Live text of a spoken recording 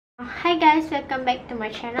Hi guys, welcome back to my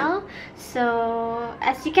channel. So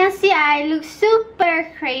as you can see, I look super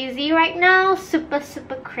crazy right now, super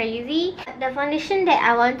crazy. The foundation that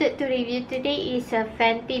I wanted to review today is a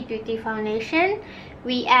Fenty Beauty foundation.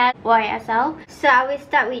 We add YSL, so I will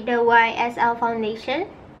start with the YSL foundation.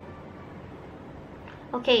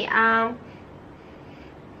 Okay,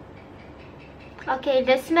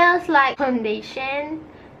 this smells like foundation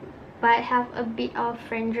but have a bit of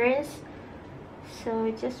fragrance,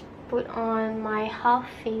 so just put on my half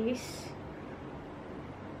face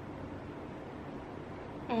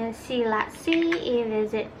and let's see if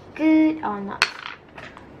is it good or not.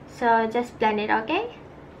 So just blend it, okay?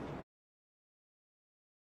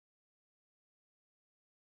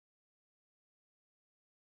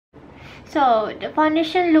 So the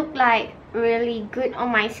foundation look like really good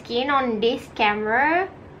on my skin on this camera.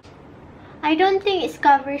 I don't think it's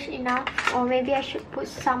coverage enough, or maybe I should put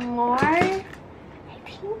some more, I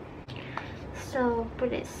think. So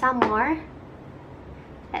put it some more.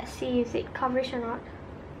 Let's see if it covers or not.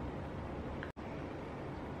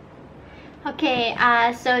 Okay,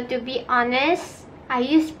 so to be honest, I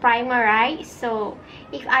use primer, right? So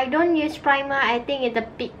if I don't use primer, I think it's a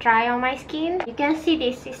bit dry on my skin. You can see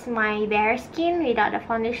this is my bare skin without the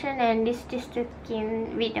foundation, and this is the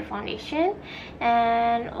skin with the foundation.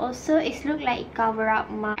 And also it looks like it cover up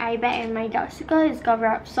my eye bag and my dark circle. It's covered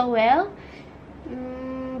up so well.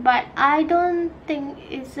 But I don't think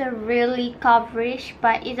it's a really coverage,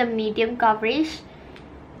 but it's a medium coverage.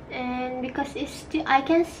 And because it's still, I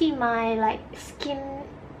can see my like skin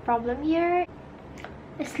problem here.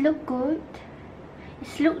 It look good.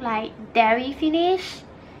 It look like dairy finish.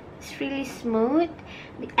 It's really smooth.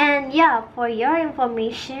 And yeah, for your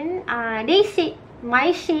information, they say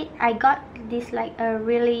my shade, I got this like a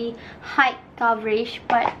really high coverage,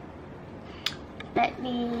 but let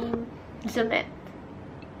me zoom it.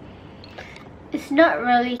 It's not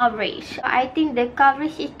really coverage. I think the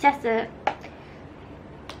coverage is just a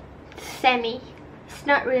semi. It's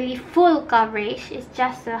not really full coverage. It's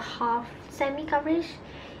just a half semi coverage.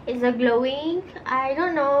 It's a glowing. I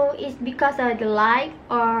don't know it's because of the light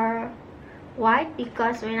or what,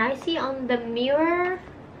 because when I see on the mirror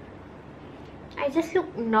I just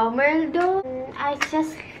look normal though. I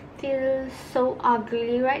just feel so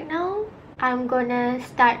ugly right now. I'm gonna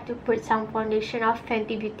start to put some foundation of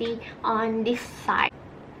Fenty Beauty on this side.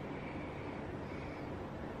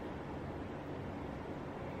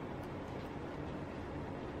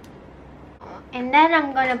 And then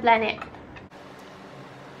I'm gonna blend it.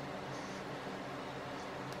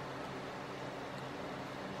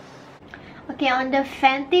 Okay, on the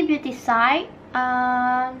Fenty Beauty side,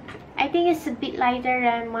 I think it's a bit lighter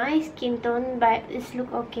than my skin tone, but it's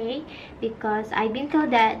look okay because I've been told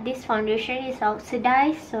that this foundation is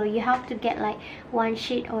oxidized, so you have to get like 1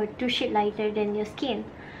 shade or 2 shades lighter than your skin.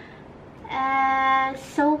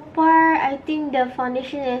 So far, I think the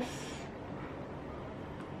foundation is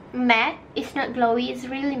matte. It's not glowy, it's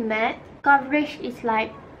really matte. Coverage is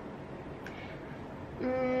like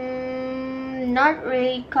not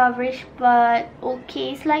really coverage, but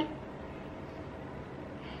okay.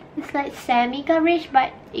 It's like semi coverage,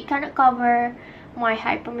 but it cannot cover my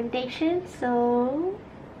hyperpigmentation. So,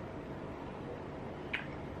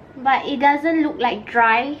 but it doesn't look like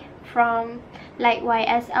dry from like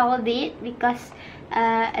YSL did, because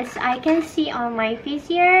as I can see on my face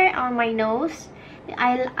here, on my nose,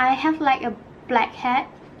 I have like a blackhead.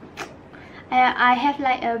 I have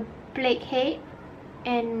like a blackhead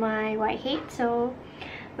and my whitehead. So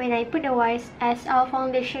when I put the YSL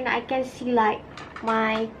foundation, I can see like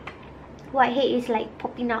my whitehead is like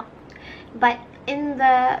popping out. But in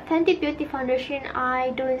the Fenty Beauty foundation,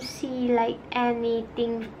 I don't see like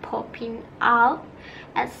anything popping out,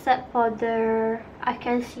 except for the, I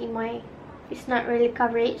can see my, it's not really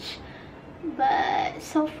coverage, but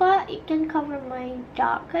so far it can cover my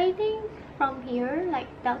dark, I think, from here, like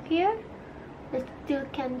dark here. It still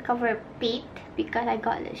can cover a bit because I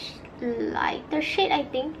got the lighter shade, I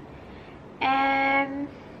think. And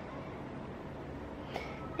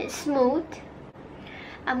it's smooth.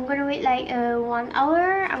 I'm gonna wait like 1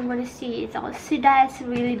 hour. I'm gonna see it's oxidized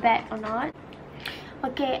really bad or not.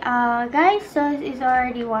 Okay, guys, so it's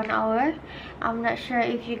already 1 hour. I'm not sure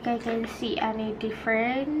if you guys can see any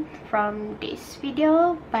different from this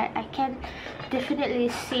video, but I can definitely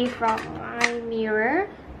see from my mirror.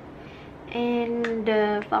 And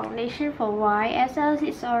the foundation for YSL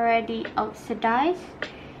is already oxidized,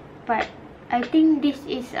 but I think this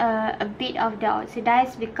is a bit of the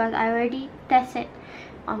oxidized because I already tested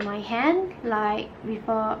on my hand, like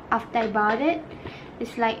before, after I bought it.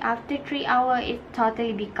 It's like after 3 hours it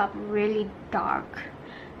totally become really dark.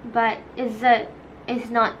 but it's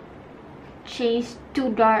not changed too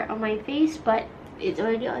dark on my face, but it's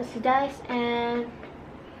already oxidized and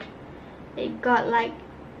it got like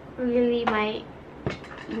really my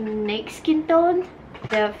neck skin tone.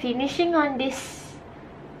 The finishing on this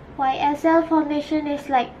YSL foundation is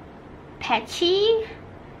like patchy.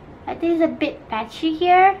 I think it's a bit patchy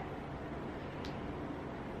here.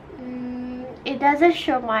 It doesn't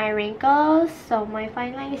show my wrinkles, so my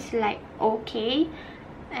fine line is like okay.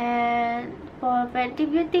 And for Fenty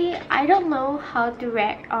Beauty, I don't know how to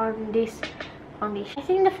react on this foundation. I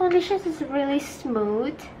think the foundation is really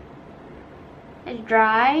smooth. It's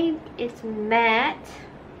dry, it's matte,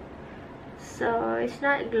 so it's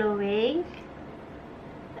not glowing.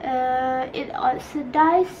 It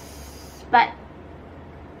oxidized, but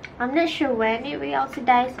I'm not sure when it will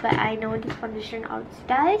oxidize, but I know this foundation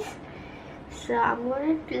oxidized. So I'm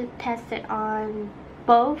going to test it on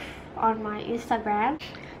both on my Instagram.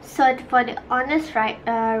 So for the honest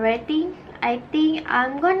rating, I think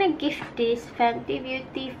I'm gonna give this Fenty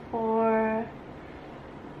Beauty for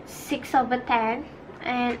 6/10,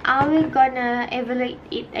 and I will gonna evaluate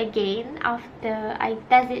it again after I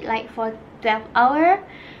test it like for 12 hours,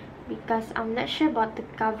 because I'm not sure about the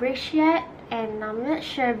coverage yet, and I'm not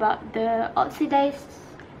sure about the oxidized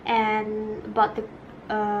and about the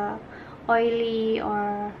oily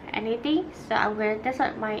or anything. So I'm gonna test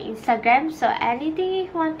on my Instagram. So anything you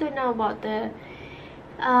want to know about the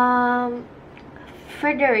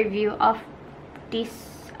further review of this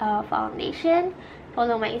foundation,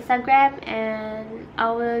 follow my Instagram, and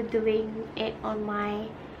I will doing it on my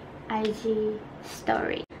IG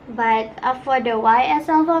story. But for the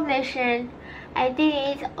YSL foundation, I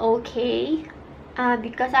think it's okay.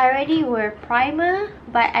 Because I already wear primer,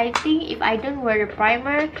 but I think if I don't wear the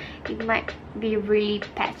primer, it might be really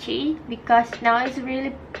patchy, because now it's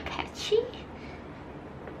really patchy.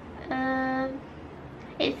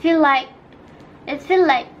 It feel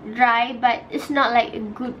like dry, but it's not like a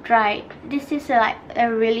good dry. This is like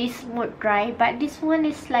a really smooth dry, but this one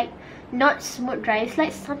is like not smooth dry. It's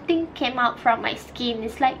like something came out from my skin.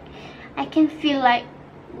 It's like I can feel like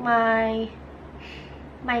my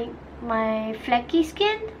flaky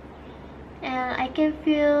skin, and I can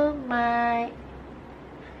feel I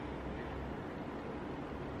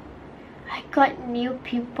got new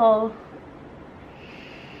pimple.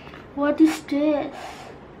 What is this?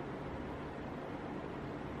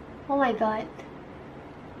 Oh my god,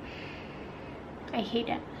 I hate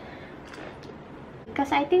it,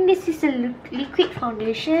 because I think this is a liquid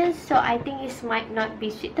foundation, so I think it might not be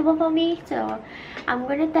suitable for me. So I'm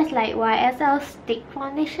gonna test like YSL stick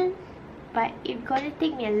foundation, but it's gonna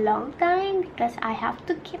take me a long time because I have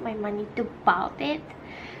to keep my money to buy it.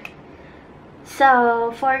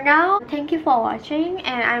 So for now, thank you for watching,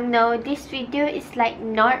 and I know this video is like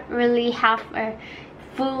not really have a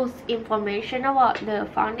full information about the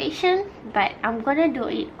foundation, but I'm gonna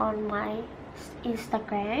do it on my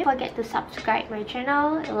Instagram. Don't forget to subscribe my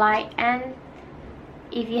channel, like, and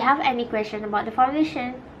if you have any question about the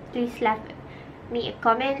foundation, please leave me a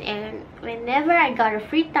comment, and whenever I got a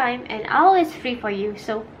free time, and always free for you,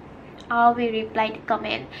 so I will reply the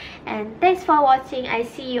comment. And thanks for watching. I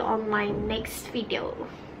see you on my next video.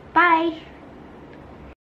 Bye.